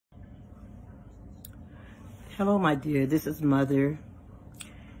Hello, my dear. This is Mother,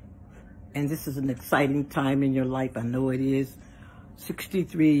 and this is an exciting time in your life. I know it is.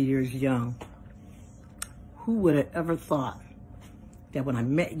 63 years young. Who would have ever thought that when I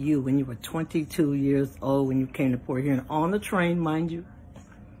met you when you were 22 years old, when you came to Port Huron on the train, mind you,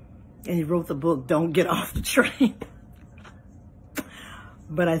 and you wrote the book, Don't Get Off the Train.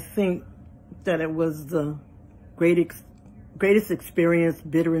 But I think that it was the greatest experience,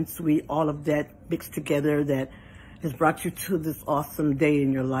 bitter and sweet, all of that mixed together, that has brought you to this awesome day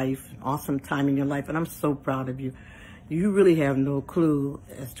in your life, awesome time in your life. And I'm so proud of you. You really have no clue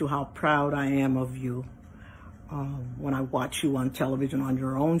as to how proud I am of you. When I watch you on television on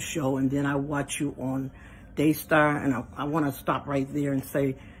your own show, and then I watch you on Daystar, and I want to stop right there and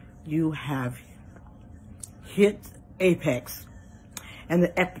say you have hit apex and the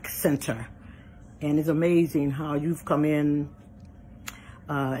epicenter. And it's amazing how you've come in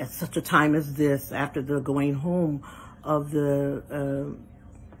at such a time as this, after the going home of the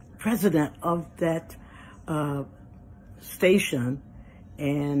president of that station,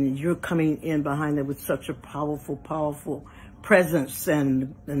 and you're coming in behind it with such a powerful presence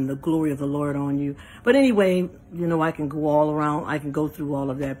and the glory of the Lord on you. But anyway, you know, I can go all around, I can go through all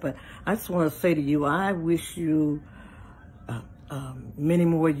of that, but I just want to say to you, I wish you many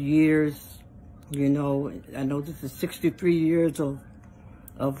more years. You know, I know this is 63 years of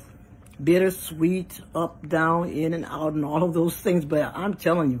bittersweet, up, down, in and out, and all of those things. But I'm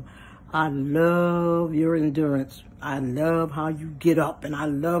telling you, I love your endurance. I love how you get up, and I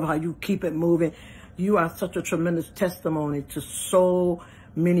love how you keep it moving. You are such a tremendous testimony to so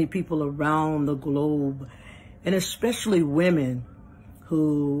many people around the globe, and especially women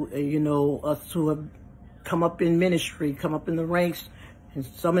who, you know, us who have come up in ministry, come up in the ranks, and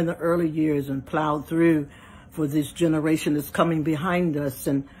some in the early years, and plowed through for this generation that's coming behind us.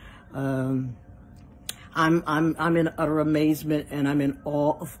 And I'm in utter amazement, and I'm in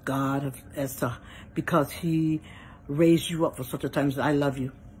awe of God because He raised you up for such a time as I love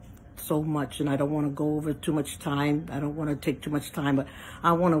you so much, and I don't want to go over too much time. I don't want to take too much time, but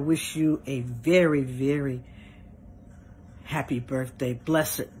I want to wish you a very, very happy birthday,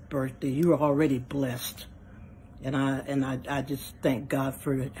 blessed birthday. You are already blessed. And I just thank God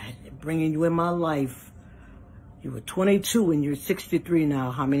for bringing you in my life. You were 22 and you're 63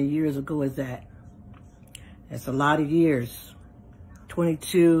 now. How many years ago is that? That's a lot of years.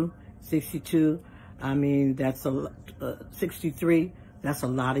 22, 62. I mean, that's 63. That's a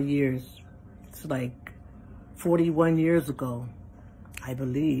lot of years. It's like 41 years ago, I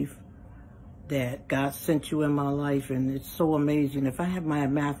believe, that God sent you in my life. And it's so amazing. If I have my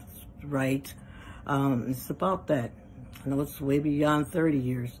math right, it's about that. I know it's way beyond 30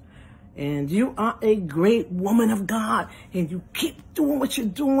 years. And you are a great woman of God. And you keep doing what you're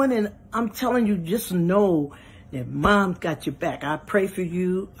doing. And I'm telling you, just know that Mom's got your back. I pray for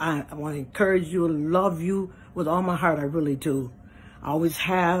you. I want to encourage you, love you with all my heart. I really do. I always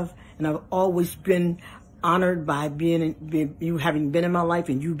have. And I've always been honored by you having been in my life,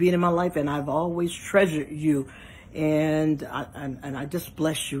 and you being in my life. And I've always treasured you. And I just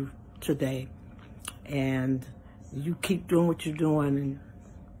bless you today. And you keep doing what you're doing, and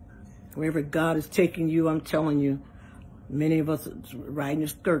wherever God is taking you, I'm telling you, many of us are riding a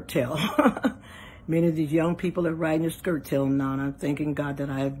skirt tail. Many of these young people are riding a skirt tail now, and I'm thanking God that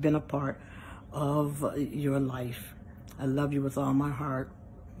I have been a part of your life. I love you with all my heart.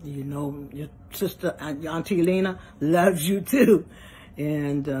 You know, your sister, Auntie Lena, loves you too.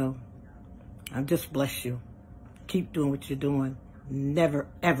 And I just bless you. Keep doing what you're doing. Never,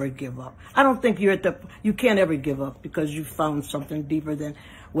 ever give up. I don't think you can't ever give up, because you found something deeper than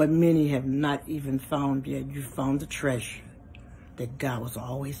what many have not even found yet. You found the treasure that God was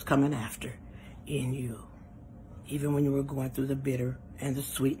always coming after in you. Even when you were going through the bitter and the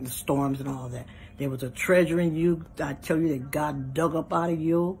sweet and the storms and all that, there was a treasure in you. I tell you, that God dug up out of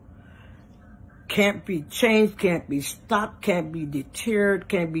you. Can't be changed, can't be stopped, can't be deterred,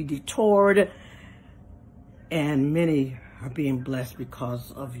 can't be detoured. And many are being blessed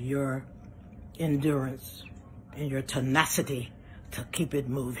because of your endurance and your tenacity to keep it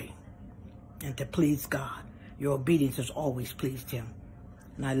moving and to please God. Your obedience has always pleased Him.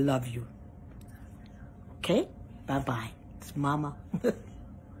 And I love you. Okay? Bye-bye. It's Mama.